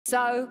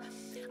So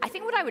I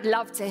think what I would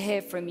love to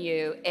hear from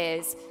you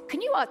is,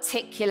 can you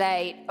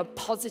articulate a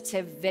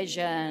positive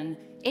vision,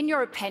 in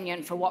your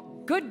opinion, for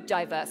what good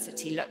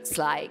diversity looks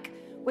like,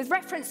 with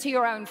reference to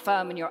your own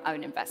firm and your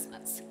own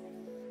investments?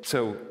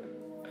 So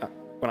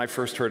when I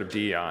first heard of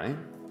DEI,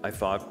 I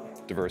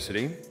thought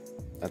diversity,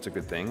 that's a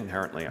good thing,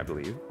 inherently, I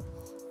believe.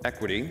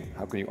 Equity,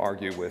 how can you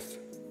argue with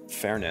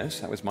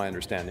fairness? That was my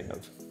understanding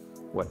of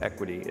what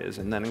equity is.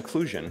 And then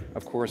inclusion,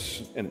 of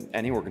course, in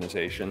any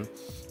organization,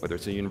 whether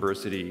it's a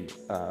university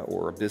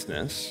or a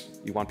business,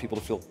 you want people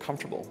to feel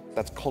comfortable.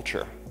 That's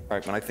culture,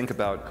 right? When I think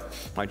about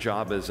my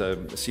job as a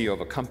CEO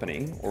of a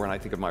company, or when I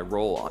think of my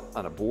role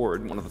on a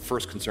board, one of the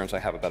first concerns I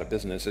have about a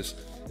business is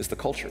the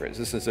culture.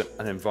 Is this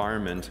an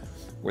environment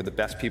where the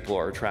best people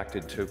are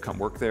attracted to come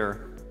work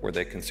there, where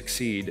they can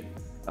succeed,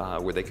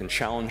 where they can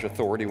challenge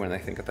authority when they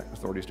think that the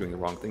authority is doing the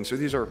wrong thing. So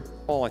these are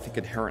all, I think,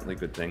 inherently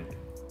good things.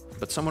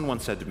 But someone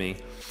once said to me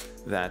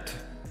that,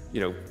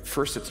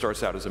 first it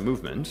starts out as a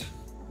movement,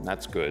 and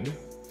that's good,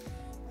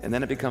 and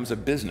then it becomes a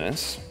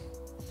business,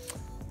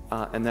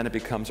 and then it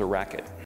becomes a racket.